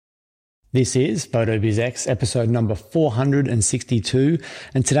This is PhotoBizX episode number 462,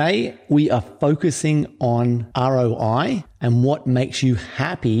 and today we are focusing on ROI and what makes you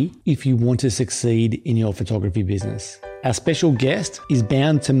happy if you want to succeed in your photography business. Our special guest is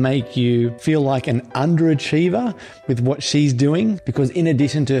bound to make you feel like an underachiever with what she's doing because in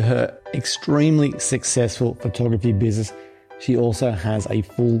addition to her extremely successful photography business, she also has a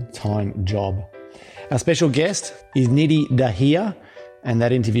full-time job. Our special guest is Nidhi Dahiya, and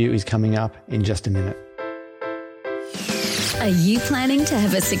that interview is coming up in just a minute. Are you planning to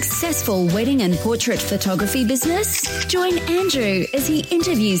have a successful wedding and portrait photography business? Join Andrew as he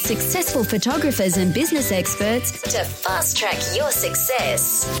interviews successful photographers and business experts to fast track your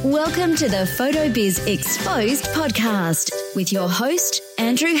success. Welcome to the PhotoBiz Exposed podcast with your host,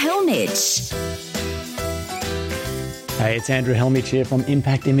 Andrew Helmich. Hey, it's Andrew Helmich here from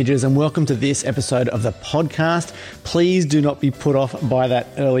Impact Images, and welcome to this episode of the podcast. Please do not be put off by that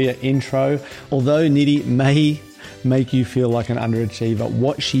earlier intro. Although Nidhi may make you feel like an underachiever,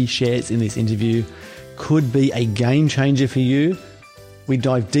 what she shares in this interview could be a game changer for you. We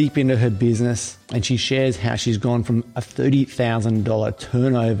dive deep into her business, and she shares how she's gone from a $30,000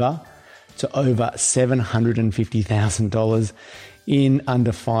 turnover to over $750,000 in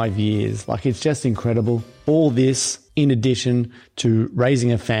under 5 years. Like, it's just incredible. All this in addition to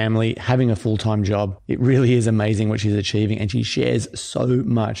raising a family, having a full-time job. It really is amazing what she's achieving, and she shares so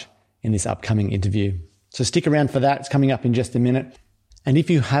much in this upcoming interview. So stick around for that. It's coming up in just a minute. And if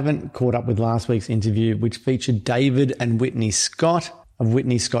you haven't caught up with last week's interview, which featured David and Whitney Scott of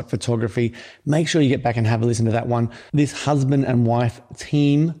Whitney Scott Photography, make sure you get back and have a listen to that one. This husband and wife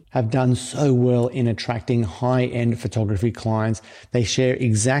team have done so well in attracting high-end photography clients. They share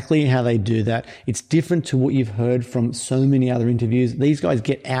exactly how they do that. It's different to what you've heard from so many other interviews. These guys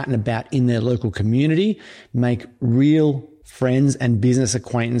get out and about in their local community, make real friends and business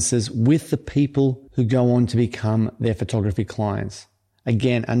acquaintances with the people who go on to become their photography clients.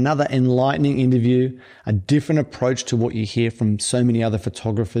 Again, another enlightening interview, a different approach to what you hear from so many other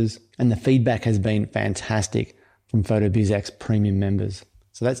photographers, and the feedback has been fantastic from PhotoBizX premium members.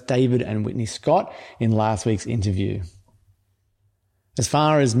 So that's David and Whitney Scott in last week's interview. As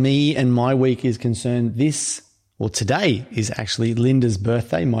far as me and my week is concerned, today is actually Linda's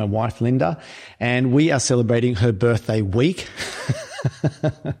birthday, my wife Linda, and we are celebrating her birthday week.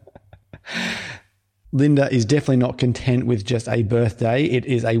 Linda is definitely not content with just a birthday. It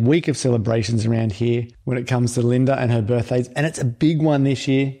is a week of celebrations around here when it comes to Linda and her birthdays, and it's a big one this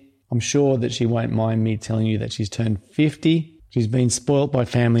year. I'm sure that she won't mind me telling you that she's turned 50. She's been spoilt by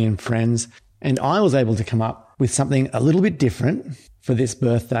family and friends, and I was able to come up with something a little bit different for this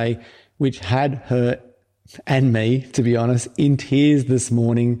birthday, which had her and me, to be honest, in tears this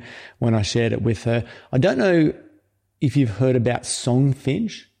morning when I shared it with her. I don't know if you've heard about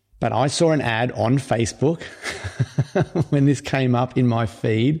Songfinch, but I saw an ad on Facebook when this came up in my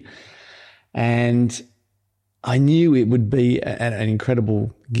feed, and I knew it would be an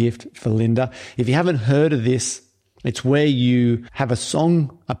incredible gift for Linda. If you haven't heard of this, it's where you have a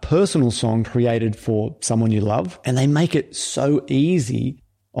song, a personal song created for someone you love, and they make it so easy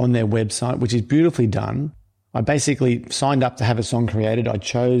on their website, which is beautifully done. I basically signed up to have a song created. I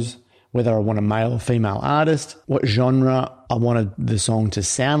chose whether I want a male or female artist, what genre I wanted the song to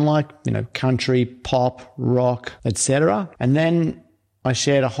sound like, country, pop, rock, etc. And then I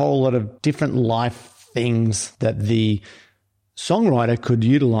shared a whole lot of different life things that the songwriter could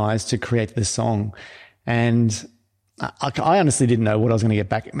utilize to create the song. And I honestly didn't know what I was going to get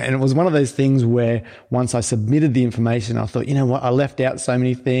back. And it was one of those things where once I submitted the information, I thought, you know what, I left out so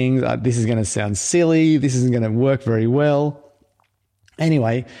many things. This is going to sound silly. This isn't going to work very well.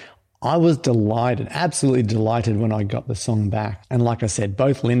 Anyway, I was delighted, absolutely delighted when I got the song back. And like I said,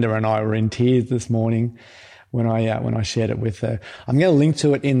 both Linda and I were in tears this morning when I shared it with her. I'm going to link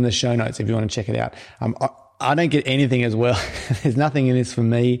to it in the show notes if you want to check it out. I don't get anything as well. There's nothing in this for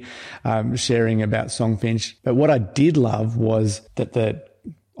me sharing about Songfinch. But what I did love was that the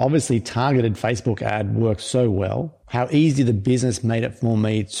obviously targeted Facebook ad worked so well, how easy the business made it for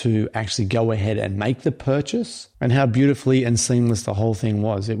me to actually go ahead and make the purchase, and how beautifully and seamless the whole thing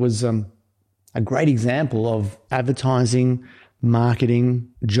was. It was a great example of advertising, marketing,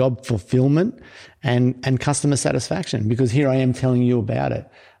 job fulfillment, and customer satisfaction, because here I am telling you about it.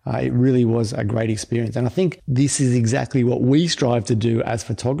 It really was a great experience. And I think this is exactly what we strive to do as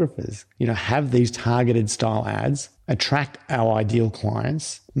photographers. Have these targeted style ads, attract our ideal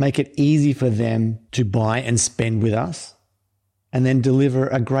clients, make it easy for them to buy and spend with us, and then deliver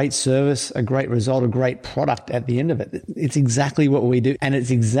a great service, a great result, a great product at the end of it. It's exactly what we do. And it's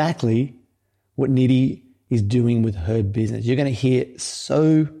exactly what Nidhi is doing with her business. You're going to hear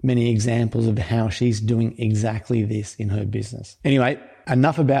so many examples of how she's doing exactly this in her business. Anyway,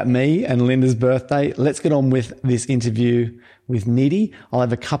 enough about me and Linda's birthday. Let's get on with this interview with Nidhi. I'll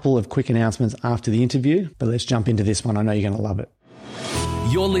have a couple of quick announcements after the interview, but let's jump into this one. I know you're going to love it.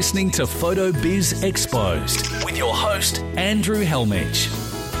 You're listening to Photo Biz Exposed with your host, Andrew Hellmich.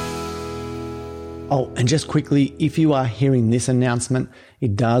 Oh, and just quickly, if you are hearing this announcement,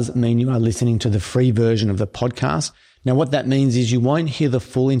 it does mean you are listening to the free version of the podcast. Now, what that means is you won't hear the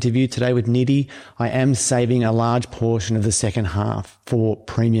full interview today with Nidhi. I am saving a large portion of the second half for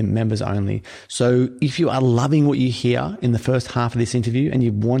premium members only. So if you are loving what you hear in the first half of this interview and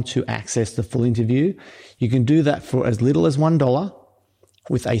you want to access the full interview, you can do that for as little as $1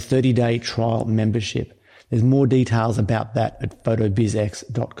 with a 30-day trial membership. There's more details about that at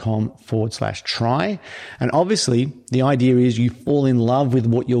photobizx.com/try. And obviously, the idea is you fall in love with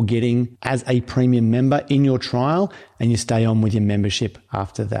what you're getting as a premium member in your trial and you stay on with your membership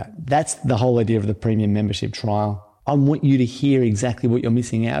after that. That's the whole idea of the premium membership trial. I want you to hear exactly what you're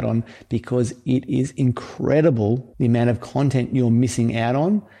missing out on because it is incredible the amount of content you're missing out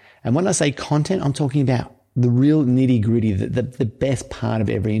on. And when I say content, I'm talking about the real nitty-gritty, the best part of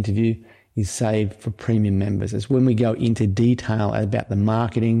every interview is saved for premium members. It's when we go into detail about the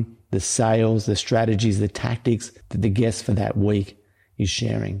marketing, the sales, the strategies, the tactics that the guest for that week is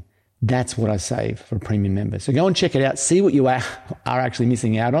sharing. That's what I save for premium members. So go and check it out. See what you are actually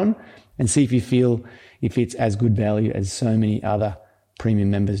missing out on and see if you feel if it's as good value as so many other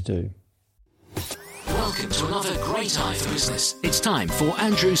premium members do. Welcome to another great eye for business. It's time for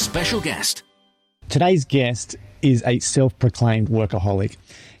Andrew's special guest. Today's guest is a self-proclaimed workaholic.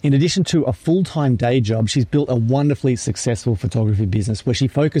 In addition to a full-time day job, she's built a wonderfully successful photography business where she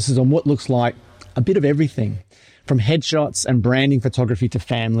focuses on what looks like a bit of everything, from headshots and branding photography to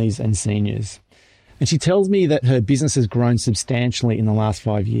families and seniors. And she tells me that her business has grown substantially in the last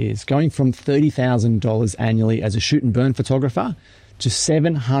 5 years, going from $30,000 annually as a shoot and burn photographer to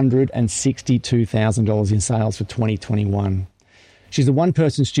 $762,000 in sales for 2021. She's a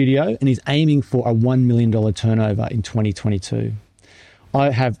one-person studio and is aiming for a $1 million turnover in 2022. I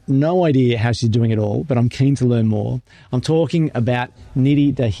have no idea how she's doing it all, but I'm keen to learn more. I'm talking about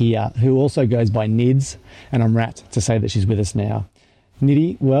Nidhi Dahiya, who also goes by Nids, and I'm rapt to say that she's with us now.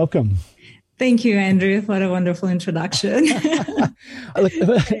 Nidhi, welcome. Thank you, Andrew, for a wonderful introduction.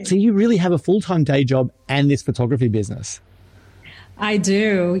 So you really have a full-time day job and this photography business? I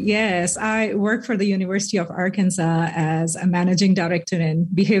do, yes. I work for the University of Arkansas as a managing director in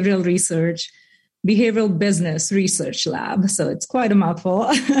behavioral business research lab. So it's quite a mouthful,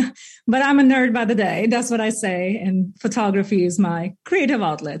 but I'm a nerd by the day. That's what I say. And photography is my creative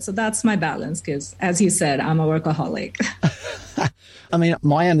outlet. So that's my balance because, as you said, I'm a workaholic. I mean,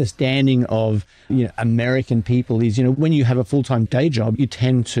 my understanding of, American people is, when you have a full-time day job,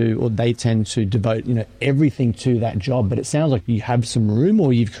 they tend to devote, everything to that job. But it sounds like you have some room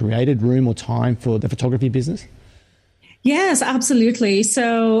or you've created room or time for the photography business. Yes, absolutely.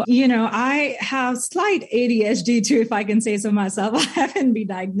 So, I have slight ADHD too, if I can say so myself. I haven't been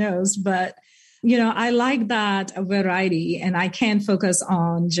diagnosed, but, I like that variety and I can't focus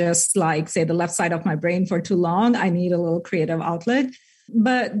on just like, say, the left side of my brain for too long. I need a little creative outlet.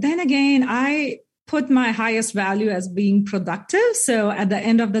 But then again, I put my highest value as being productive. So at the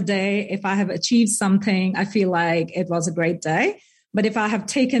end of the day, if I have achieved something, I feel like it was a great day. But if I have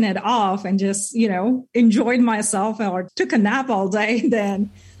taken it off and just, enjoyed myself or took a nap all day,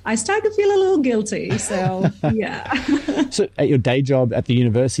 then I start to feel a little guilty. So, yeah. So at your day job at the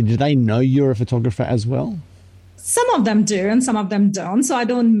university, do they know you're a photographer as well? Some of them do and some of them don't. So I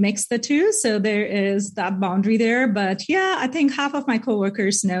don't mix the two. So there is that boundary there. But yeah, I think half of my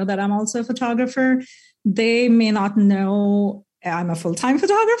coworkers know that I'm also a photographer. They may not know I'm a full-time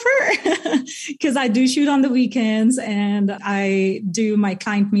photographer because I do shoot on the weekends and I do my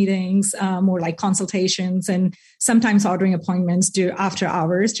client meetings, more like consultations and sometimes ordering appointments after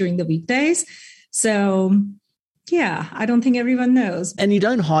hours during the weekdays. So yeah, I don't think everyone knows. And you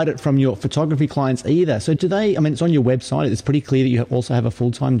don't hide it from your photography clients either. So do they, it's on your website. It's pretty clear that you also have a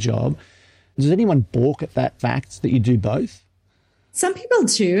full-time job. Does anyone balk at that fact that you do both? Some people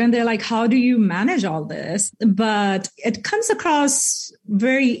do, and they're like, how do you manage all this? But it comes across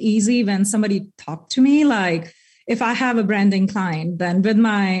very easy when somebody talks to me. Like, if I have a branding client, then with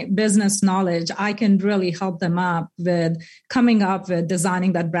my business knowledge, I can really help them up with coming up with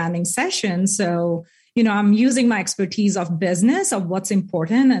designing that branding session. So, I'm using my expertise of business, of what's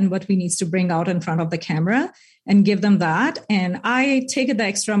important and what we need to bring out in front of the camera and give them that. And I take it the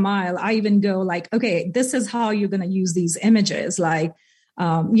extra mile. I even go like, okay, this is how you're going to use these images. Like,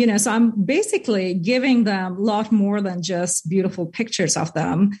 So I'm basically giving them a lot more than just beautiful pictures of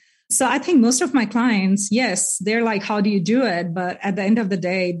them. So I think most of my clients, yes, they're like, how do you do it? But at the end of the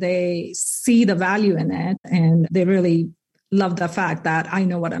day, they see the value in it and they really love the fact that I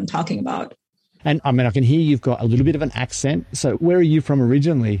know what I'm talking about. And I mean, I can hear you've got a little bit of an accent. So where are you from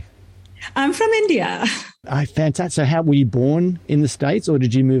originally? I'm from India. Oh, fantastic. So how were you born in the States or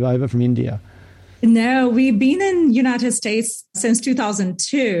did you move over from India? No, we've been in United States since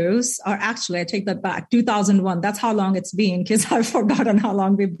 2002, or actually, I take that back, 2001. That's how long it's been because I've forgotten how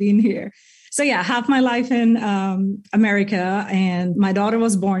long we've been here. So yeah, half my life in America, and my daughter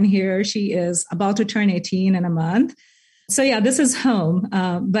was born here. She is about to turn 18 in a month. So yeah, this is home.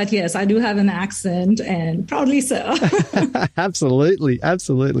 But yes, I do have an accent, and proudly so. Absolutely.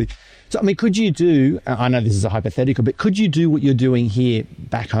 So, I mean, could you do, I know this is a hypothetical, but could you do what you're doing here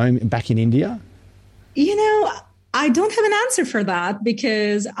back home, back in India? I don't have an answer for that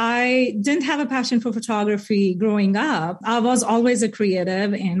because I didn't have a passion for photography growing up. I was always a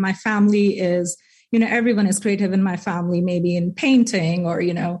creative, and my family is, everyone is creative in my family, maybe in painting or,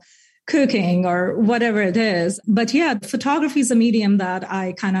 cooking or whatever it is. But yeah, photography is a medium that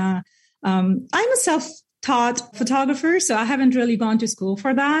I kind of, I'm a self-taught photographer, so I haven't really gone to school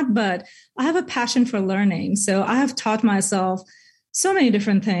for that, but I have a passion for learning. So I have taught myself so many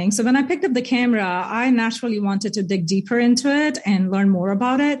different things. So when I picked up the camera, I naturally wanted to dig deeper into it and learn more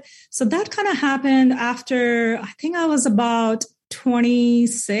about it. So that kind of happened after, I think I was about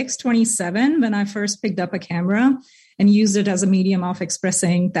 26, 27 when I first picked up a camera and used it as a medium of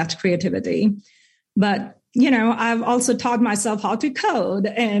expressing that creativity. But, I've also taught myself how to code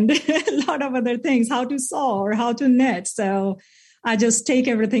and a lot of other things, how to sew or how to knit. So I just take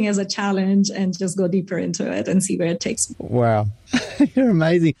everything as a challenge and just go deeper into it and see where it takes me. Wow. You're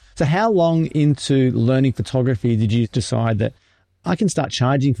amazing. So how long into learning photography did you decide that I can start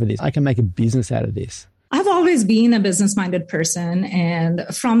charging for this? I can make a business out of this? I've always been a business-minded person. And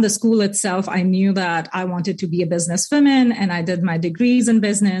from the school itself, I knew that I wanted to be a businesswoman, and I did my degrees in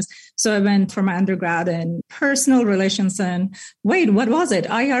business. So I went for my undergrad in personal relations and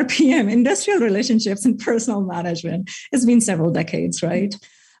IRPM, industrial relationships and personal management. It's been several decades, right?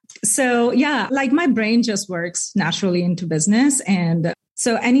 So yeah, like my brain just works naturally into business. And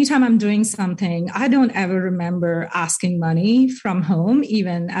so anytime I'm doing something, I don't ever remember asking money from home,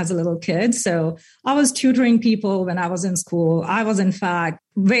 even as a little kid. So I was tutoring people when I was in school. I was, in fact,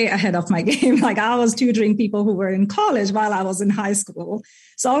 way ahead of my game. Like I was tutoring people who were in college while I was in high school.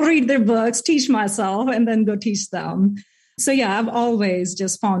 So I'll read their books, teach myself, and then go teach them. So yeah, I've always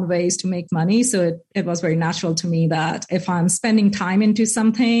just found ways to make money. So it was very natural to me that if I'm spending time into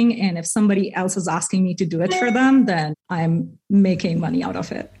something and if somebody else is asking me to do it for them, then I'm making money out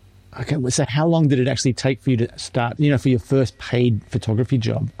of it. Okay, so how long did it actually take for you to start, for your first paid photography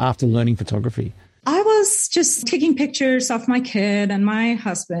job after learning photography? I was just taking pictures of my kid and my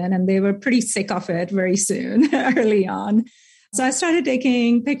husband, and they were pretty sick of it very soon, early on. So I started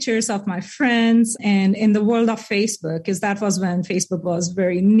taking pictures of my friends, and in the world of Facebook, because that was when Facebook was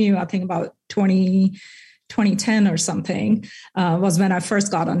very new, I think about 2010 or something, was when I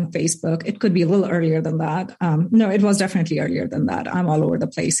first got on Facebook. It could be a little earlier than that. No, it was definitely earlier than that. I'm all over the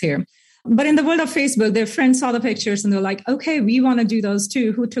place here. But in the world of Facebook, their friends saw the pictures and they're like, okay, we want to do those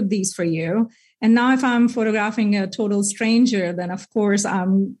too. Who took these for you? And now if I'm photographing a total stranger, then of course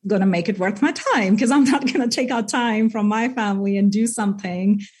I'm going to make it worth my time because I'm not going to take out time from my family and do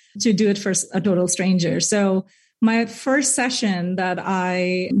something to do it for a total stranger. So my first session that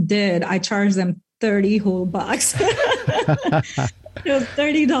I did, I charged them 30 whole bucks. It was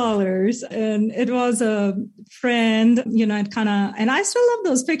 $30. And it was a friend, and I still love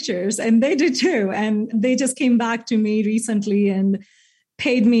those pictures and they do too. And they just came back to me recently and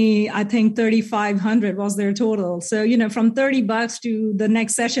paid me, I think $3,500 was their total. So, from $30 to the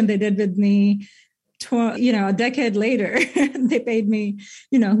next session they did with me, a decade later, they paid me,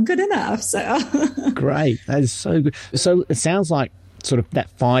 good enough. So great. That is so good. So it sounds like sort of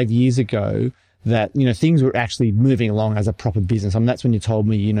that 5 years ago that, things were actually moving along as a proper business. I mean, that's when you told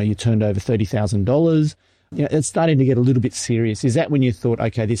me, you turned over $30,000. It's starting to get a little bit serious. Is that when you thought,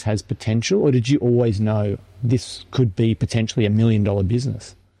 okay, this has potential, or did you always know this could be potentially $1 million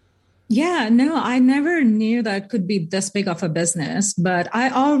business? Yeah, no, I never knew that it could be this big of a business, but I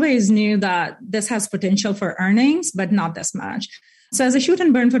always knew that this has potential for earnings, but not this much. So as a shoot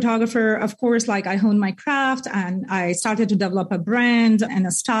and burn photographer, of course, like I honed my craft and I started to develop a brand and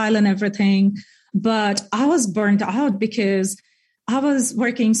a style and everything, but I was burnt out because I was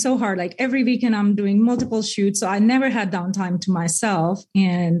working so hard. Like every weekend I'm doing multiple shoots. So I never had downtime to myself.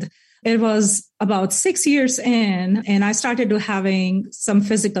 And It was about 6 years in, and I started to having some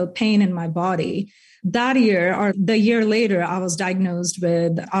physical pain in my body. That year or the year later, I was diagnosed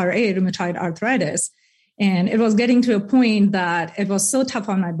with RA, rheumatoid arthritis. And it was getting to a point that it was so tough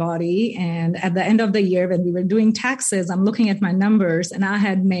on my body. And at the end of the year, when we were doing taxes, I'm looking at my numbers and I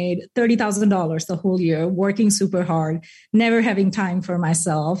had made $30,000 the whole year, working super hard, never having time for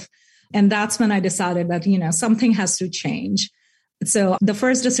myself. And that's when I decided that, something has to change. So the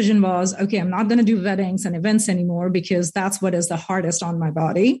first decision was, okay, I'm not going to do weddings and events anymore because that's what is the hardest on my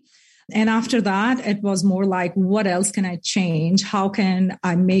body. And after that, it was more like, what else can I change? How can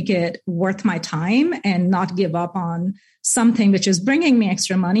I make it worth my time and not give up on something which is bringing me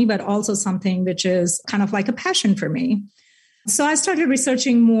extra money, but also something which is kind of like a passion for me? So I started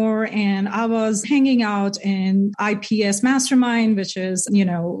researching more, and I was hanging out in IPS Mastermind, which is,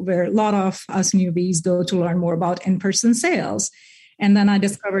 where a lot of us newbies go to learn more about in-person sales. And then I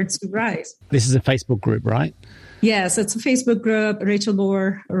discovered Sue Bryce. This is a Facebook group, right? Yes, it's a Facebook group. Rachel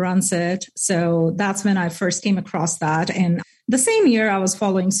Bohr runs it. So that's when I first came across that. And the same year I was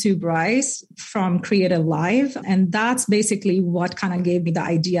following Sue Bryce from Creative Live. And that's basically what kind of gave me the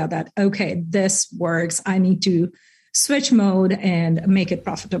idea that, okay, this works. I need to switch mode and make it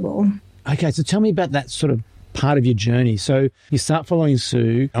profitable. Okay, so tell me about that sort of part of your journey. So you start following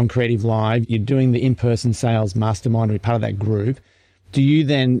Sue on Creative Live. You're doing the in-person sales mastermind, or part of that group. Do you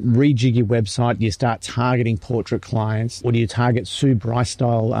then rejig your website? Do you start targeting portrait clients? Or do you target Sue Bryce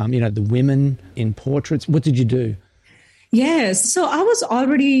style, the women in portraits? What did you do? Yes. So I was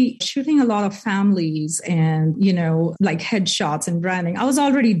already shooting a lot of families and, like headshots and branding. I was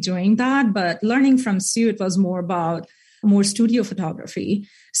already doing that, but learning from Sue, it was more about more studio photography.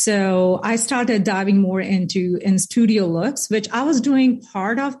 So I started diving more into in-studio looks, which I was doing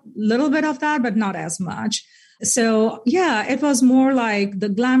little bit of that, but not as much. So yeah, it was more like the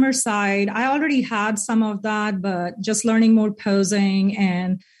glamour side. I already had some of that, but just learning more posing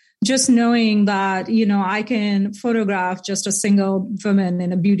and just knowing that, I can photograph just a single woman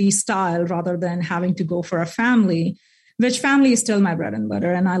in a beauty style rather than having to go for a family, which family is still my bread and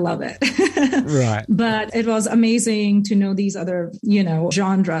butter, and I love it. Right. But it was amazing to know these other,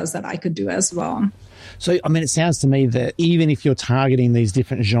 genres that I could do as well. So, it sounds to me that even if you're targeting these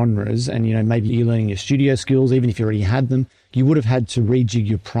different genres and, maybe you're learning your studio skills, even if you already had them, you would have had to rejig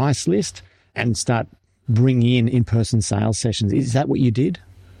your price list and start bringing in-person sales sessions. Is that what you did?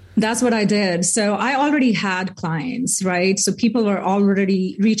 That's what I did. So I already had clients, right? So people were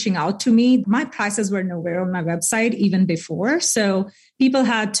already reaching out to me. My prices were nowhere on my website even before. So people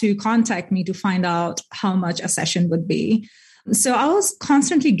had to contact me to find out how much a session would be. So I was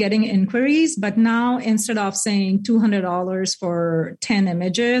constantly getting inquiries, but now instead of saying $200 for 10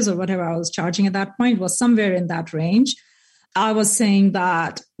 images or whatever I was charging at that point, was somewhere in that range. I was saying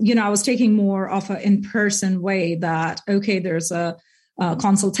that, I was taking more of an in-person way that, okay, there's a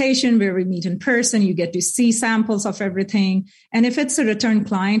consultation where we meet in person, you get to see samples of everything. And if it's a return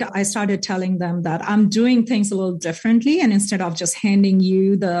client, I started telling them that I'm doing things a little differently. And instead of just handing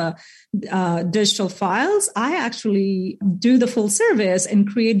you the digital files, I actually do the full service and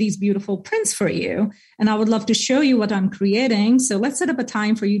create these beautiful prints for you. And I would love to show you what I'm creating. So let's set up a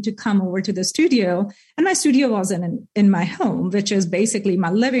time for you to come over to the studio. And my studio was in my home, which is basically my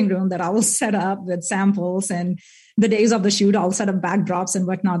living room that I will set up with samples, and the days of the shoot, I'll set up backdrops and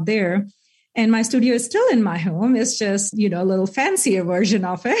whatnot there. And my studio is still in my home. It's just, a little fancier version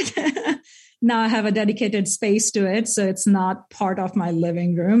of it. Now I have a dedicated space to it. So it's not part of my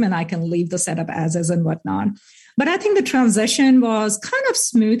living room, and I can leave the setup as is and whatnot. But I think the transition was kind of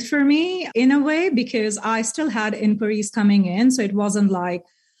smooth for me in a way, because I still had inquiries coming in. So it wasn't like,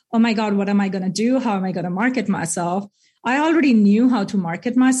 oh my God, what am I going to do? How am I going to market myself? I already knew how to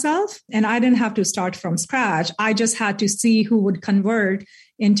market myself, and I didn't have to start from scratch. I just had to see who would convert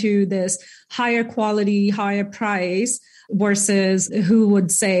into this higher quality, higher price versus who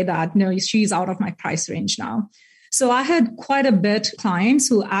would say that, no, she's out of my price range now. So I had quite a bit clients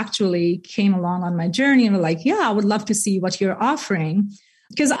who actually came along on my journey and were like, yeah, I would love to see what you're offering.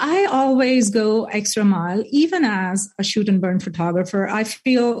 Because I always go extra mile, even as a shoot and burn photographer. I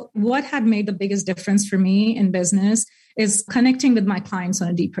feel what had made the biggest difference for me in business is connecting with my clients on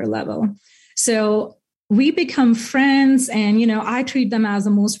a deeper level. So we become friends, and, I treat them as the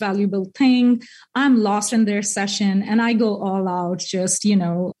most valuable thing. I'm lost in their session and I go all out, just,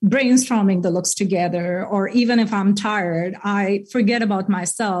 brainstorming the looks together. Or even if I'm tired, I forget about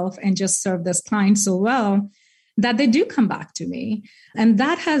myself and just serve this client so well that they do come back to me. And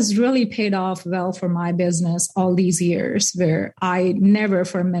that has really paid off well for my business all these years, where I never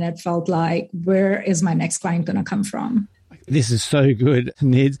for a minute felt like, where is my next client going to come from? This is so good,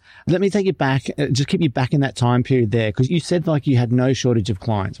 Nids. Let me take you back, just keep you back in that time period there, because you said like you had no shortage of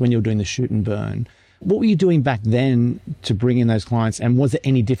clients when you were doing the shoot and burn. What were you doing back then to bring in those clients, and was it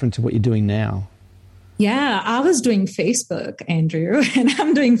any different to what you're doing now? Yeah, I was doing Facebook, Andrew, and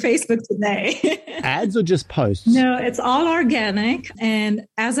I'm doing Facebook today. Ads or just posts? No, it's all organic. And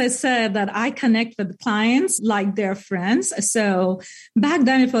as I said, that I connect with clients like their friends. So back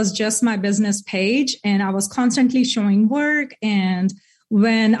then it was just my business page and I was constantly showing work. And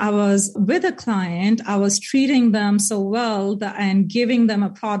when I was with a client, I was treating them so well and giving them a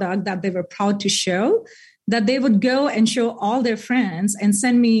product that they were proud to show, that they would go and show all their friends and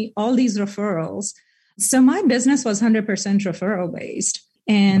send me all these referrals. So my business was 100% referral based.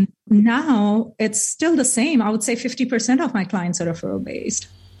 And now it's still the same. I would say 50% of my clients are referral based.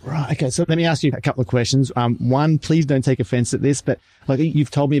 Right. Okay. So let me ask you a couple of questions. One, please don't take offense at this, but like you've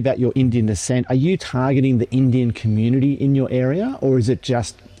told me about your Indian descent. Are you targeting the Indian community in your area, or is it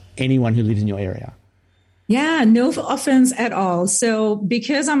just anyone who lives in your area? Yeah, no offense at all. So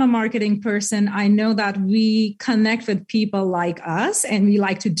because I'm a marketing person, I know that we connect with people like us and we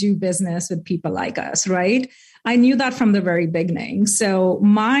like to do business with people like us, right? I knew that from the very beginning. So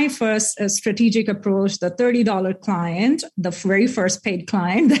my first strategic approach, the $30 client, the very first paid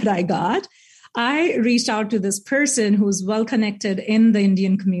client that I got, I reached out to this person who's well connected in the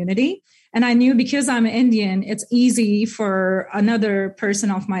Indian community. And I knew because I'm Indian, it's easy for another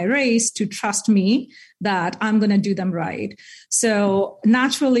person of my race to trust me that I'm going to do them right. So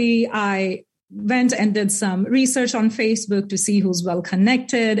naturally, I went and did some research on Facebook to see who's well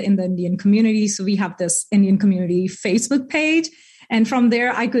connected in the Indian community. So we have this Indian community Facebook page. And from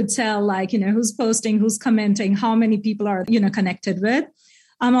there, I could tell who's posting, who's commenting, how many people are, connected with.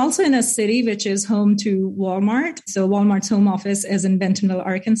 I'm also in a city which is home to Walmart. So Walmart's home office is in Bentonville,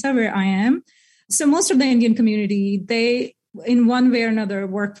 Arkansas, where I am. So most of the Indian community, they, in one way or another,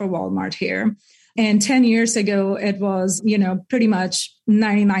 work for Walmart here. And 10 years ago, it was, pretty much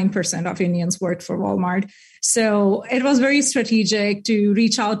 99% of Indians worked for Walmart. So it was very strategic to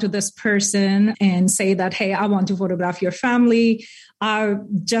reach out to this person and say that, hey, I want to photograph your family. I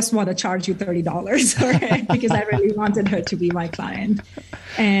just want to charge you $30 for it because I really wanted her to be my client.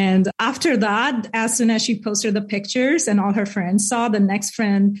 And after that, as soon as she posted the pictures and all her friends saw, the next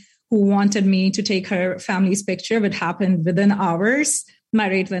friend who wanted me to take her family's picture, which happened within hours, my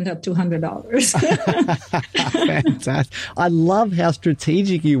rate went up to $100. Fantastic. I love how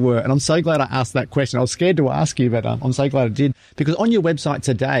strategic you were. And I'm so glad I asked that question. I was scared to ask you, but I'm so glad I did. Because on your website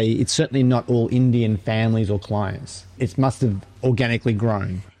today, it's certainly not all Indian families or clients. It must have organically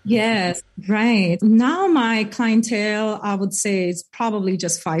grown. Yes, right. Now my clientele, I would say, is probably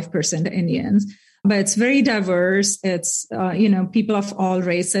just 5% Indians. But it's very diverse. It's, people of all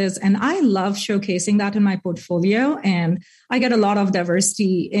races. And I love showcasing that in my portfolio. And I get a lot of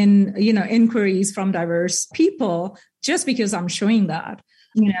diversity in, inquiries from diverse people just because I'm showing that.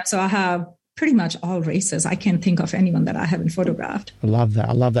 So I have pretty much all races. I can't think of anyone that I haven't photographed. I love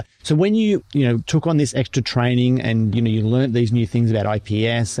that. So when you took on this extra training and, you learned these new things about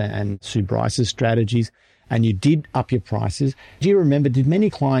IPS and Sue Bryce's strategies, and you did up your prices, do you remember, did many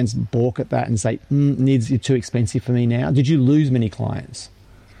clients balk at that and say, Nids, you're too expensive for me now? Did you lose many clients?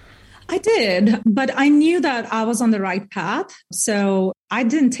 I did, but I knew that I was on the right path. So I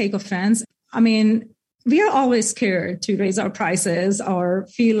didn't take offense. I mean, we are always scared to raise our prices or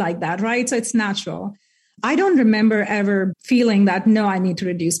feel like that, right? So it's natural. I don't remember ever feeling that, no, I need to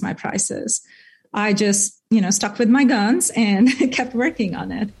reduce my prices. I just, stuck with my guns and kept working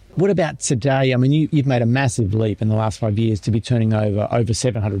on it. What about today? I mean, you've made a massive leap in the last 5 years to be turning over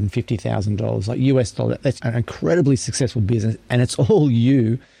 $750,000, like US dollar. That's an incredibly successful business, and it's all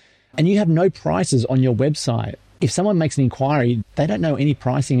you. And you have no prices on your website. If someone makes an inquiry, they don't know any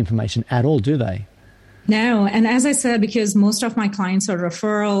pricing information at all, do they? No. And as I said, because most of my clients are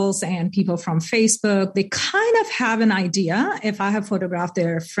referrals and people from Facebook, they kind of have an idea if I have photographed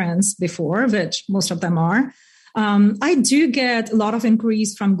their friends before, which most of them are. I do get a lot of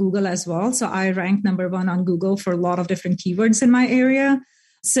inquiries from Google as well. So I rank number 1 on Google for a lot of different keywords in my area.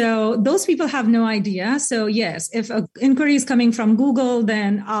 So those people have no idea. So yes, if an inquiry is coming from Google,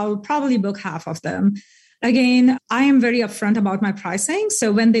 then I'll probably book half of them. Again, I am very upfront about my pricing.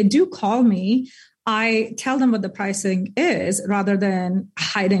 So when they do call me, I tell them what the pricing is rather than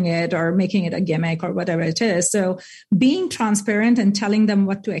hiding it or making it a gimmick or whatever it is. So being transparent and telling them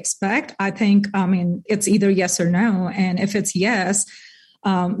what to expect, I think, it's either yes or no. And if it's yes,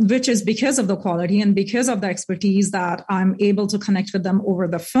 which is because of the quality and because of the expertise that I'm able to connect with them over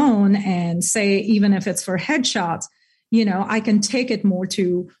the phone and say, even if it's for headshots, I can take it more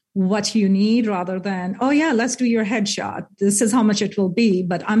to what you need rather than, oh yeah, let's do your headshot. This is how much it will be.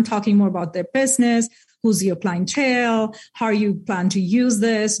 But I'm talking more about their business. Who's your clientele? How you plan to use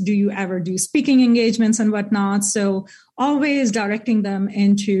this? Do you ever do speaking engagements and whatnot? So always directing them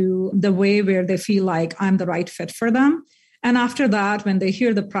into the way where they feel like I'm the right fit for them. And after that, when they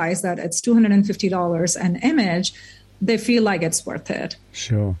hear the price that it's $250 an image, they feel like it's worth it.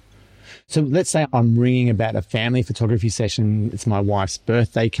 Sure. So let's say I'm ringing about a family photography session. It's my wife's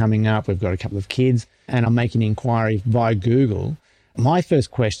birthday coming up. We've got a couple of kids and I'm making an inquiry via Google. My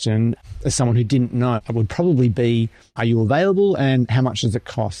first question, as someone who didn't know, would probably be, are you available and how much does it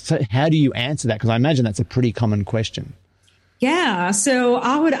cost? So how do you answer that? Because I imagine that's a pretty common question. Yeah. So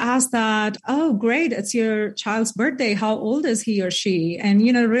I would ask that, oh, great. It's your child's birthday. How old is he or she? And,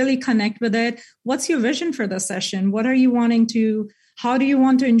 really connect with it. What's your vision for the session? What are you wanting to, how do you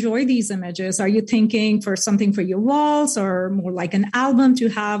want to enjoy these images? Are you thinking for something for your walls or more like an album to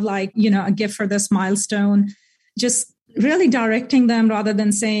have like, a gift for this milestone? Just really directing them rather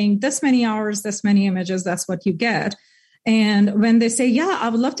than saying this many hours, this many images, that's what you get. And when they say, yeah, I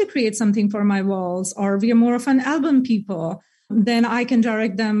would love to create something for my walls, or we are more of an album people, then I can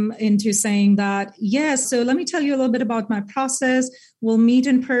direct them into saying that, yes, so let me tell you a little bit about my process. We'll meet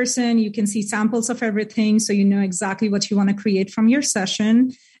in person. You can see samples of everything so you know exactly what you want to create from your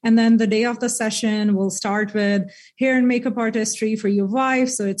session. And then the day of the session, we'll start with hair and makeup artistry for your wife.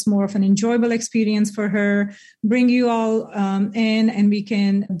 So it's more of an enjoyable experience for her. Bring you all in and we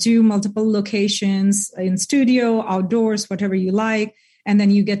can do multiple locations in studio, outdoors, whatever you like. And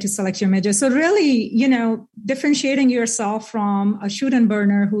then you get to select your images. So really, differentiating yourself from a shoot and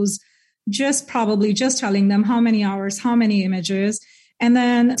burner who's probably just telling them how many hours, how many images. And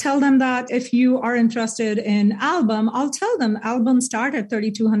then tell them that if you are interested in album, I'll tell them albums start at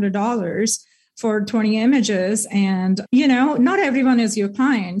 $3,200 for 20 images. And, not everyone is your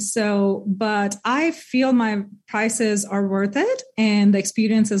client. So, but I feel my prices are worth it and the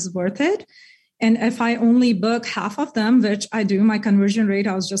experience is worth it. And if I only book half of them, which I do, my conversion rate,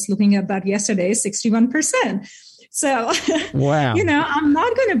 I was just looking at that yesterday, 61%. So, wow. I'm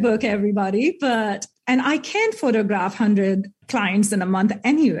not going to book everybody, and I can't photograph 100 clients in a month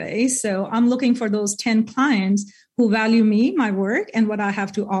anyway. So I'm looking for those 10 clients who value me, my work, and what I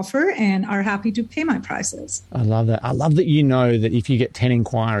have to offer and are happy to pay my prices. I love that. I love that that if you get 10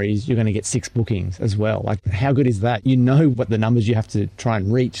 inquiries, you're going to get 6 bookings as well. Like, how good is that? You know what the numbers you have to try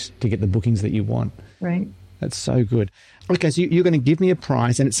and reach to get the bookings that you want. Right. That's so good. Okay, so you're going to give me a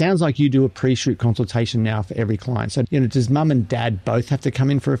price, and it sounds like you do a pre-shoot consultation now for every client. So, does mum and dad both have to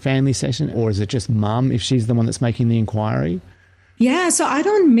come in for a family session, or is it just mum if she's the one that's making the inquiry? Yeah, so I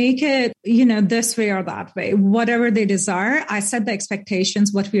don't make it, this way or that way. Whatever they desire, I set the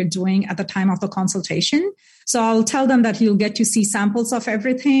expectations, what we're doing at the time of the consultation. So I'll tell them that you'll get to see samples of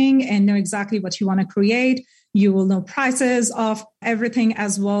everything and know exactly what you want to create. You will know prices of everything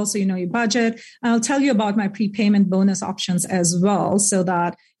as well, so you know your budget. And I'll tell you about my prepayment bonus options as well, so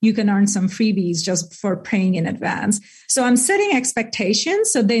that you can earn some freebies just for paying in advance. So I'm setting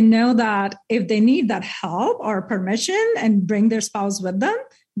expectations so they know that if they need that help or permission and bring their spouse with them,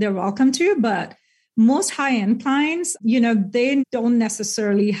 they're welcome to. But most high-end clients, they don't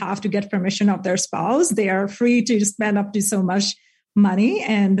necessarily have to get permission of their spouse. They are free to spend up to so much money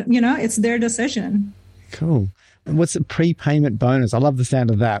and, it's their decision. Cool. And what's a prepayment bonus? I love the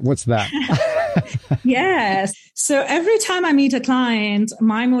sound of that. What's that? Yes. So every time I meet a client,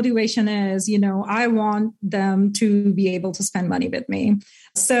 my motivation is, I want them to be able to spend money with me.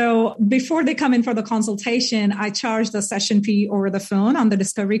 So before they come in for the consultation, I charge the session fee over the phone on the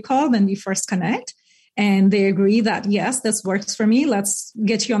discovery call when we first connect. And they agree that, yes, this works for me. Let's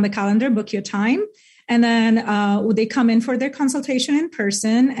get you on the calendar, book your time. And then they come in for their consultation in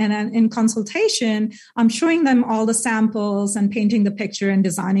person. And then in consultation, I'm showing them all the samples and painting the picture and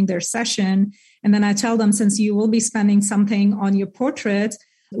designing their session. And then I tell them, since you will be spending something on your portrait,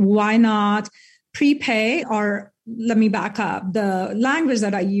 why not prepay? Or let me back up. The language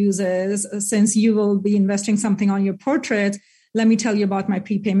that I use is, since you will be investing something on your portrait, let me tell you about my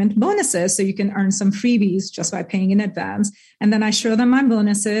prepayment bonuses so you can earn some freebies just by paying in advance. And then I show them my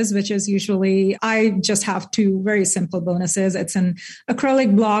bonuses, which is usually, I just have 2 very simple bonuses. It's an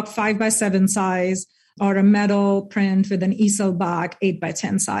acrylic block 5x7 size or a metal print with an easel back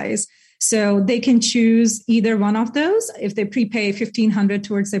 8x10 size. So they can choose either one of those. If they prepay $1,500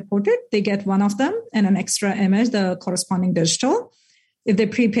 towards their portrait, they get one of them and an extra image, the corresponding digital. If they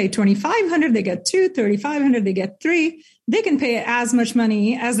prepay $2,500, they get 2, $3,500, they get 3. They can pay as much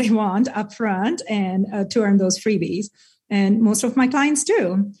money as they want upfront and to earn those freebies. And most of my clients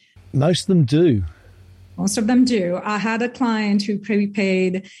do. Most of them do. Most of them do. I had a client who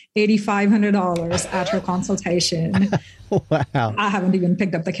prepaid $8,500 at her consultation. Wow. I haven't even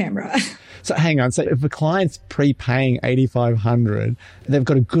picked up the camera. So hang on. So if a client's prepaying $8,500, they've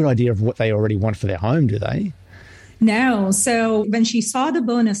got a good idea of what they already want for their home, do they? No. So when she saw the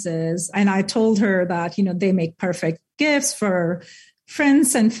bonuses, and I told her that, they make perfect gifts for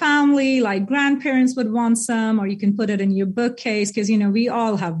friends and family, like grandparents would want some, or you can put it in your bookcase because, we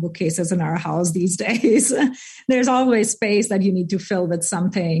all have bookcases in our house these days. There's always space that you need to fill with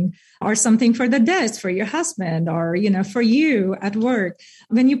something, or something for the desk, for your husband, or, for you at work.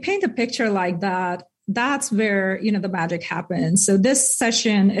 When you paint a picture like that, that's where, the magic happens. So this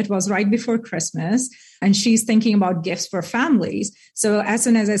session, it was right before Christmas, and she's thinking about gifts for families. So as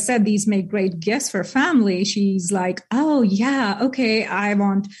soon as I said, these make great gifts for family, she's like, oh yeah, okay, I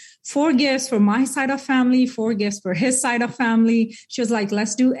want 4 gifts for my side of family, 4 gifts for his side of family. She was like,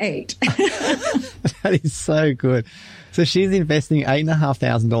 let's do 8. That is so good. So she's investing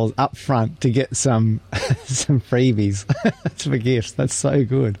 $8,500 up front to get some freebies for gifts. That's so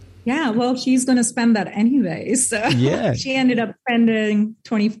good. Yeah, well, she's going to spend that anyway. So yeah. She ended up spending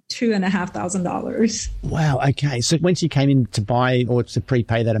 $22,500. Wow. Okay. So when she came in to buy or to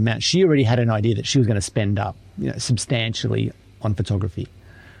prepay that amount, she already had an idea that she was going to spend up substantially on photography.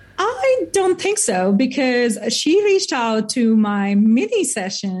 I don't think so, because she reached out to my mini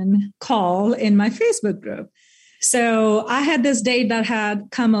session call in my Facebook group. So I had this date that had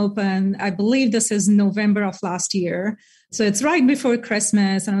come open. I believe this is November of last year. So it's right before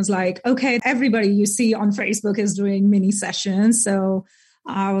Christmas. And I was like, okay, everybody you see on Facebook is doing mini sessions. So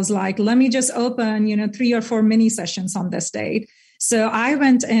I was like, let me just open, 3 or 4 mini sessions on this date. So I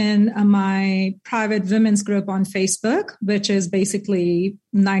went in my private women's group on Facebook, which is basically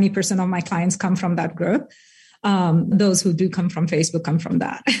 90% of my clients come from that group. Those who do come from Facebook come from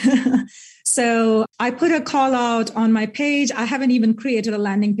that. So I put a call out on my page. I haven't even created a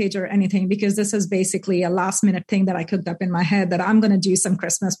landing page or anything, because this is basically a last minute thing that I cooked up in my head that I'm going to do some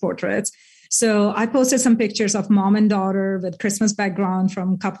Christmas portraits. So I posted some pictures of mom and daughter with Christmas background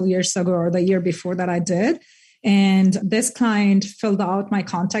from a couple of years ago, or the year before that I did. And this client filled out my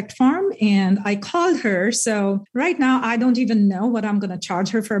contact form and I called her. So right now, I don't even know what I'm going to charge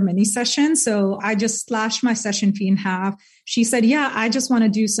her for a mini session. So I just slashed my session fee in half. She said, yeah, I just want to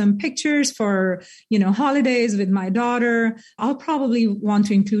do some pictures for, holidays with my daughter. I'll probably want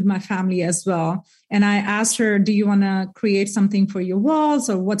to include my family as well. And I asked her, do you want to create something for your walls,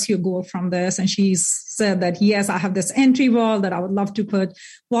 or what's your goal from this? And she said that, yes, I have this entry wall that I would love to put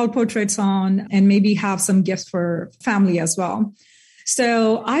wall portraits on and maybe have some gifts for family as well.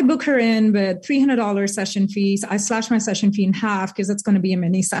 So I book her in with $300 session fees. I slash my session fee in half because it's going to be a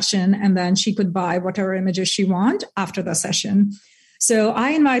mini session. And then she could buy whatever images she wants after the session. So I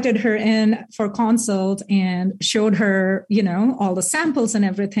invited her in for consult and showed her, all the samples and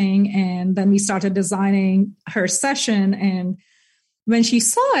everything. And then we started designing her session. And when she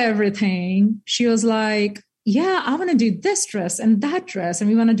saw everything, she was like, yeah, I want to do this dress and that dress. And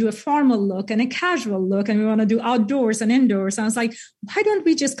we want to do a formal look and a casual look. And we want to do outdoors and indoors. And I was like, why don't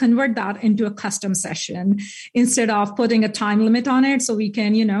we just convert that into a custom session instead of putting a time limit on it so we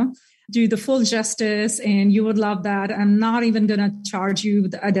can, do the full justice, and you would love that. I'm not even going to charge you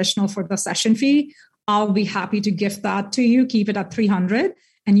the additional for the session fee. I'll be happy to gift that to you, keep it at $300,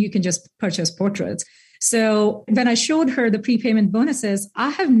 and you can just purchase portraits. So when I showed her the prepayment bonuses,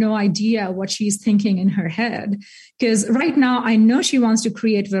 I have no idea what she's thinking in her head, because right now I know she wants to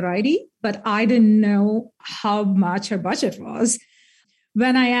create variety, but I didn't know how much her budget was.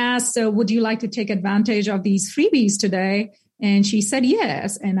 When I asked, so would you like to take advantage of these freebies today? And she said,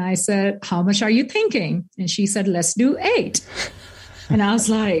 yes. And I said, how much are you thinking? And she said, let's do 8. And I was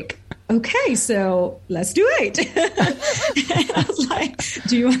like, okay, so let's do 8. And I was like,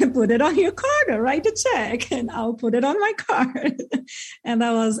 do you want to put it on your card or write a check? And I'll put it on my card. And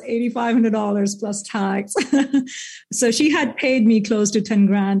that was $8,500 plus tax. So she had paid me close to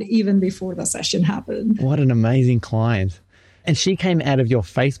 $10,000 even before the session happened. What an amazing client. And she came out of your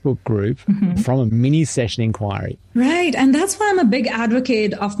Facebook group from a mini session inquiry. Right. And that's why I'm a big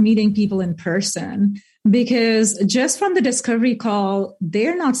advocate of meeting people in person, because just from the discovery call,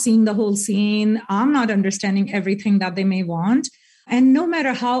 they're not seeing the whole scene. I'm not understanding everything that they may want. And no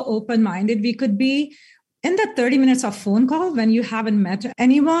matter how open-minded we could be, in that 30 minutes of phone call, when you haven't met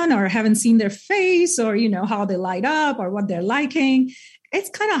anyone or haven't seen their face or, how they light up or what they're liking, it's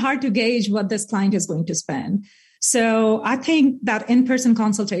kind of hard to gauge what this client is going to spend. So I think that in-person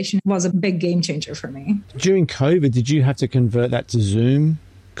consultation was a big game changer for me. During COVID, did you have to convert that to Zoom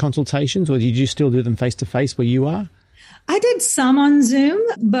consultations, or did you still do them face-to-face where you are? I did some on Zoom,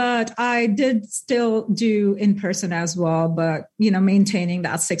 but I did still do in person as well. But, maintaining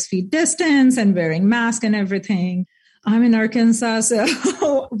that 6 feet distance and wearing masks and everything. I'm in Arkansas,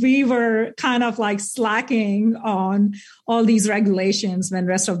 so we were kind of like slacking on all these regulations when the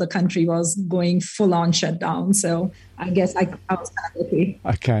rest of the country was going full on shutdown. So I guess I was kind of lucky.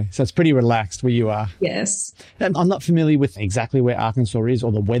 Okay, so it's pretty relaxed where you are. Yes. And I'm not familiar with exactly where Arkansas is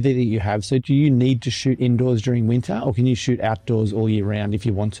or the weather that you have. So do you need to shoot indoors during winter, or can you shoot outdoors all year round if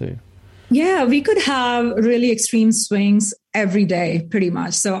you want to? Yeah, we could have really extreme swings every day, pretty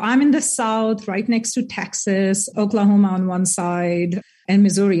much. So I'm in the South, right next to Texas, Oklahoma on one side, and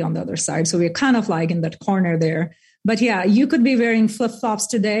Missouri on the other side. So we're kind of like in that corner there. But yeah, you could be wearing flip-flops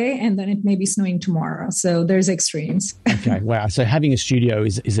today, and then it may be snowing tomorrow. So there's extremes. Okay, wow. So having a studio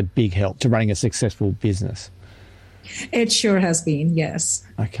is a big help to running a successful business. It sure has been, yes.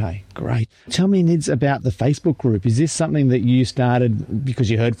 Okay, great. Tell me, Nids, about the Facebook group. Is this something that you started because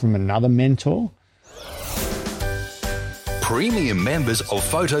you heard from another mentor? Premium members of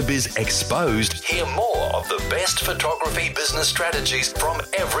PhotoBiz Exposed hear more of the best photography business strategies from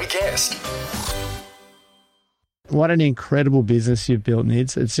every guest. What an incredible business you've built,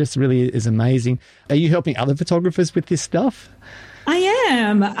 Nids. It's just really is amazing. Are you helping other photographers with this stuff? I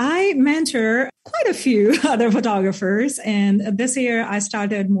am. I mentor quite a few other photographers. And this year I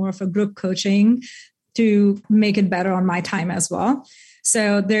started more of a group coaching to make it better on my time as well.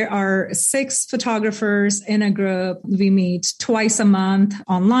 So there are 6 photographers in a group. We meet twice a month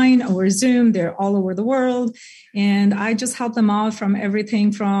online over Zoom. They're all over the world. And I just help them out from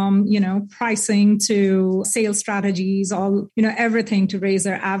everything from, pricing to sales strategies, everything to raise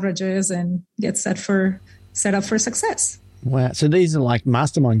their averages and get set up for success. Wow. So these are like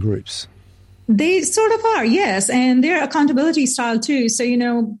mastermind groups. They sort of are, yes. And they're accountability style too.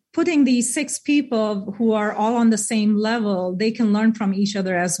 So, putting these 6 people who are all on the same level, they can learn from each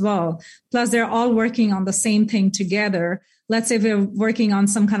other as well. Plus, they're all working on the same thing together. Let's say we're working on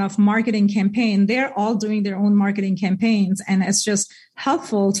some kind of marketing campaign. They're all doing their own marketing campaigns. And it's just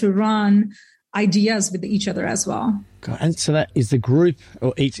helpful to run ideas with each other as well. And so that is the group,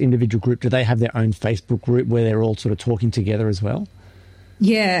 or each individual group, do they have their own Facebook group where they're all sort of talking together as well?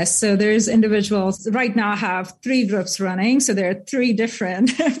 Yes. So there's individuals right now. I have 3 groups running. So there are 3 different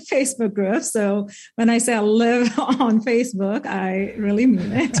Facebook groups. So when I say I live on Facebook, I really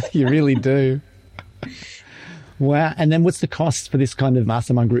mean it. You really do. Wow. And then what's the cost for this kind of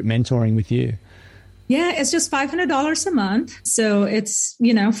mastermind group mentoring with you? Yeah, it's just $500 a month. So it's,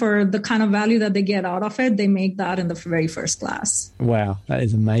 for the kind of value that they get out of it, they make that in the very first class. Wow, that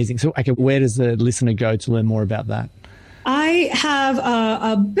is amazing. So, okay, where does the listener go to learn more about that? I have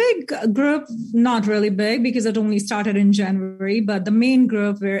a big group, not really big because it only started in January, but the main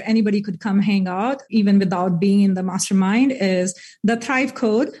group where anybody could come hang out, even without being in the mastermind, is the Thrive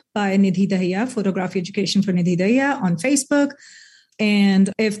Code by Nidhi Dahiya, Photography Education for Nidhi Dahiya on Facebook.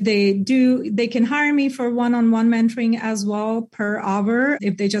 And if they do, they can hire me for one-on-one mentoring as well per hour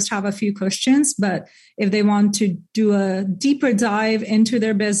if they just have a few questions. But if they want to do a deeper dive into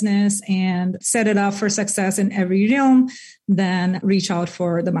their business and set it up for success in every realm, then reach out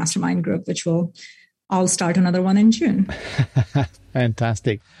for the mastermind group, which I'll start another one in June.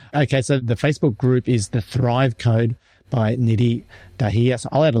 Fantastic. Okay, so the Facebook group is the Thrive Code by Nidhi Dahiya. So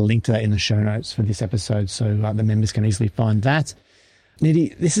I'll add a link to that in the show notes for this episode so the members can easily find that.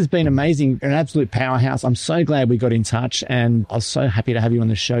 Nidhi, this has been amazing, an absolute powerhouse. I'm so glad we got in touch and I was so happy to have you on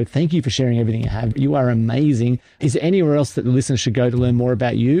the show. Thank you for sharing everything you have. You are amazing. Is there anywhere else that the listeners should go to learn more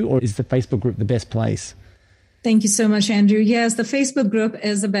about you, or is the Facebook group the best place? Thank you so much, Andrew. Yes, the Facebook group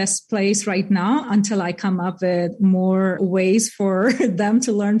is the best place right now until I come up with more ways for them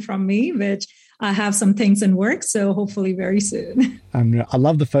to learn from me, which I have some things in work, so hopefully very soon. I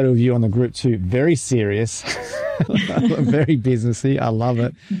love the photo of you on the group too. Very serious, very businessy. I love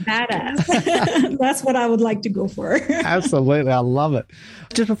it. Badass. That's what I would like to go for. Absolutely. I love it.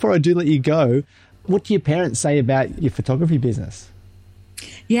 Just before I do let you go, what do your parents say about your photography business?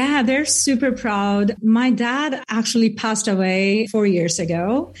 Yeah, they're super proud. My dad actually passed away 4 years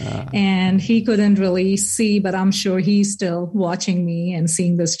ago and he couldn't really see, but I'm sure he's still watching me and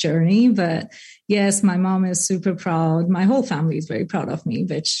seeing this journey. But yes, my mom is super proud. My whole family is very proud of me,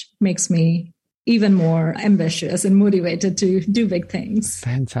 which makes me even more ambitious and motivated to do big things.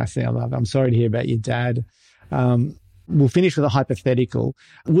 Fantastic. I love it. I'm sorry to hear about your dad. We'll finish with a hypothetical.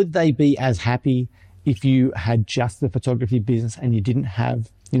 Would they be as happy if you had just the photography business and you didn't have,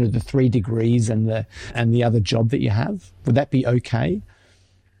 the 3 degrees and the other job that you have? Would that be okay?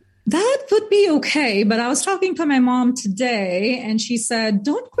 That would be okay. But I was talking to my mom today and she said,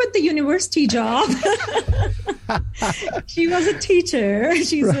 don't quit the university job. She was a teacher.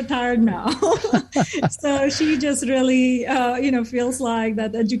 She's retired now. So she just really, feels like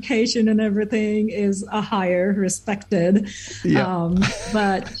that education and everything is a higher respected. Yeah.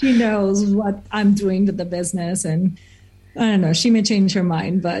 But she knows what I'm doing with the business, and I don't know, she may change her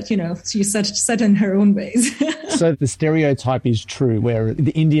mind, but, she's set in her own ways. So the stereotype is true, where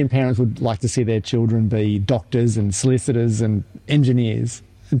the Indian parents would like to see their children be doctors and solicitors and engineers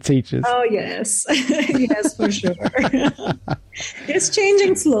and teachers. Oh, yes. Yes, for sure. It's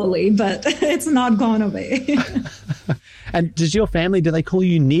changing slowly, but it's not gone away. And does your family, do they call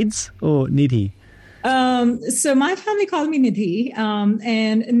you Nids or Nidhi? So my family called me Nidhi, and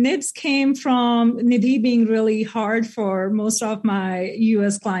Nids came from Nidhi being really hard for most of my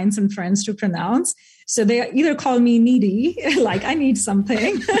US clients and friends to pronounce. So they either call me needy, like I need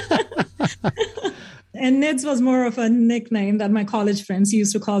something. And Nids was more of a nickname that my college friends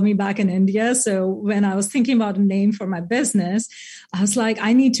used to call me back in India. So when I was thinking about a name for my business, I was like,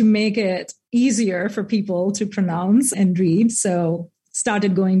 I need to make it easier for people to pronounce and read. So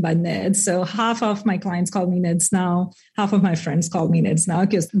started going by Nids. So half of my clients call me Nids now. Half of my friends call me Nids now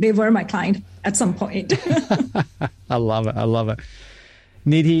because they were my client at some point. I love it. I love it.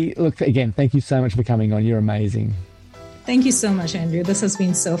 Nidhi, look, again, thank you so much for coming on. You're amazing. Thank you so much, Andrew. This has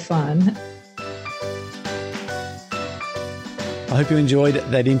been so fun. I hope you enjoyed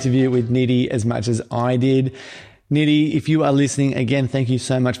that interview with Nidhi as much as I did. Nidhi, if you are listening, again, thank you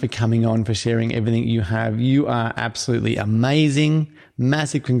so much for coming on, for sharing everything you have. You are absolutely amazing.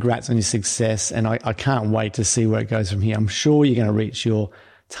 Massive congrats on your success. And I can't wait to see where it goes from here. I'm sure you're going to reach your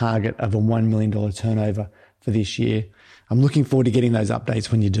target of a $1 million turnover for this year. I'm looking forward to getting those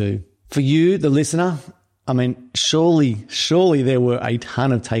updates when you do. For you, the listener, I mean, surely there were a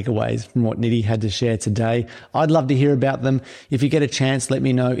ton of takeaways from what Nidhi had to share today. I'd love to hear about them. If you get a chance, let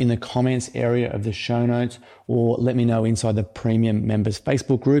me know in the comments area of the show notes, or let me know inside the Premium Members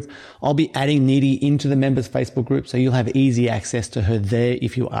Facebook group. I'll be adding Nidhi into the Members Facebook group, so you'll have easy access to her there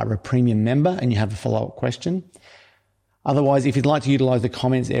if you are a Premium member and you have a follow-up question. Otherwise, if you'd like to utilize the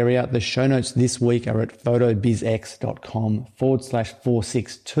comments area, the show notes this week are at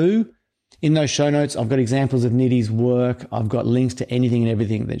photobizx.com/462. In those show notes, I've got examples of Nidhi's work. I've got links to anything and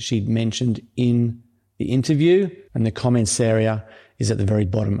everything that she'd mentioned in the interview, and the comments area is at the very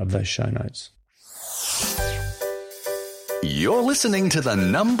bottom of those show notes. You're listening to the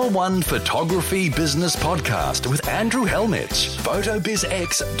 #1 photography business podcast with Andrew Hellmich,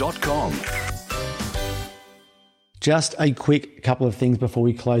 photobizx.com. Just a quick couple of things before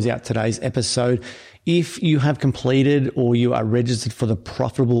we close out today's episode. If you have completed or you are registered for the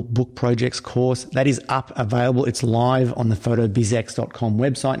Profitable Book Projects course, that is up, available. It's live on the photobizx.com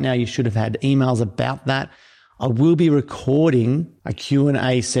website now. You should have had emails about that. I will be recording a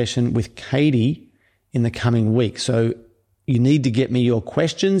Q&A session with Katie in the coming week. So you need to get me your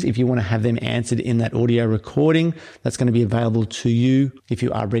questions if you want to have them answered in that audio recording. That's going to be available to you if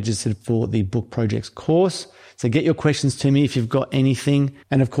you are registered for the Book Projects course. So get your questions to me if you've got anything.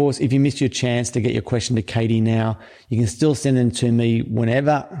 And of course, if you missed your chance to get your question to Katie now, you can still send them to me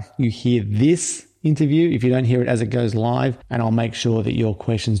whenever you hear this interview, if you don't hear it as it goes live, and I'll make sure that your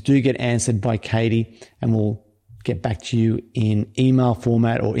questions do get answered by Katie, and we'll get back to you in email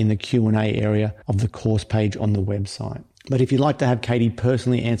format or in the Q&A area of the course page on the website. But if you'd like to have Katie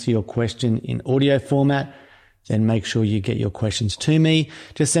personally answer your question in audio format, then make sure you get your questions to me.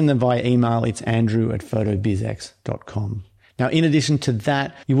 Just send them via email. It's andrew@photobizx.com. Now, in addition to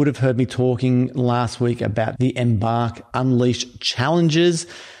that, you would have heard me talking last week about the Embark Unleash challenges.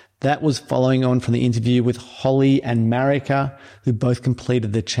 That was following on from the interview with Holly and Marika, who both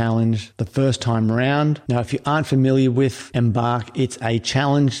completed the challenge the first time round. Now, if you aren't familiar with Embark, it's a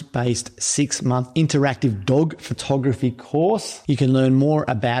challenge-based 6-month interactive dog photography course. You can learn more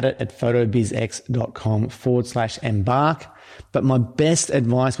about it at photobizx.com/embark. But my best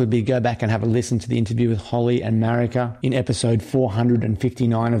advice would be go back and have a listen to the interview with Holly and Marika in episode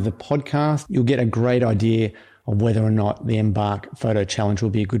 459 of the podcast. You'll get a great idea of whether or not the Embark Photo Challenge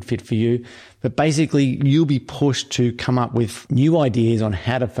will be a good fit for you. But basically, you'll be pushed to come up with new ideas on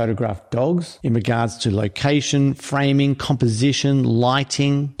how to photograph dogs in regards to location, framing, composition,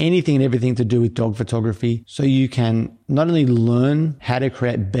 lighting, anything and everything to do with dog photography. So you can not only learn how to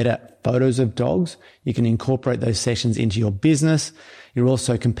create better photos of dogs, you can incorporate those sessions into your business. You're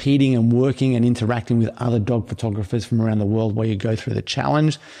also competing and working and interacting with other dog photographers from around the world while you go through the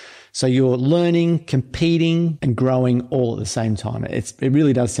challenge. So you're learning, competing, and growing all at the same time. It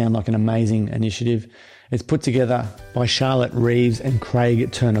really does sound like an amazing initiative. It's put together by Charlotte Reeves and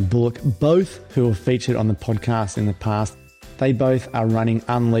Craig Turner Bullock, both who have featured on the podcast in the past. They both are running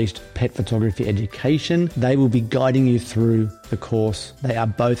Unleashed Pet Photography Education. They will be guiding you through the course. They are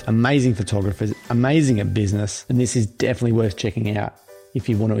both amazing photographers, amazing at business, and this is definitely worth checking out if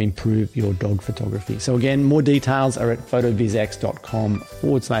you want to improve your dog photography. So again, more details are at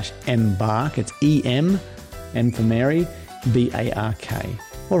photobizx.com/embark. It's E-M, M for Mary, B-A-R-K.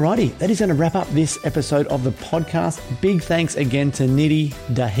 Alrighty, that is going to wrap up this episode of the podcast. Big thanks again to Nidhi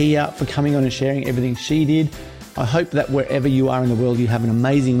Dahiya for coming on and sharing everything she did. I hope that wherever you are in the world, you have an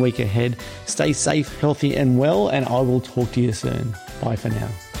amazing week ahead. Stay safe, healthy and well, and I will talk to you soon. Bye for now.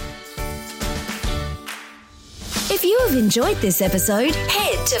 If you have enjoyed this episode,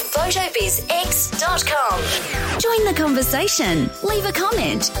 head to photobizx.com. Join the conversation, leave a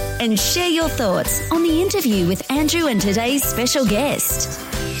comment, and share your thoughts on the interview with Andrew and today's special guest.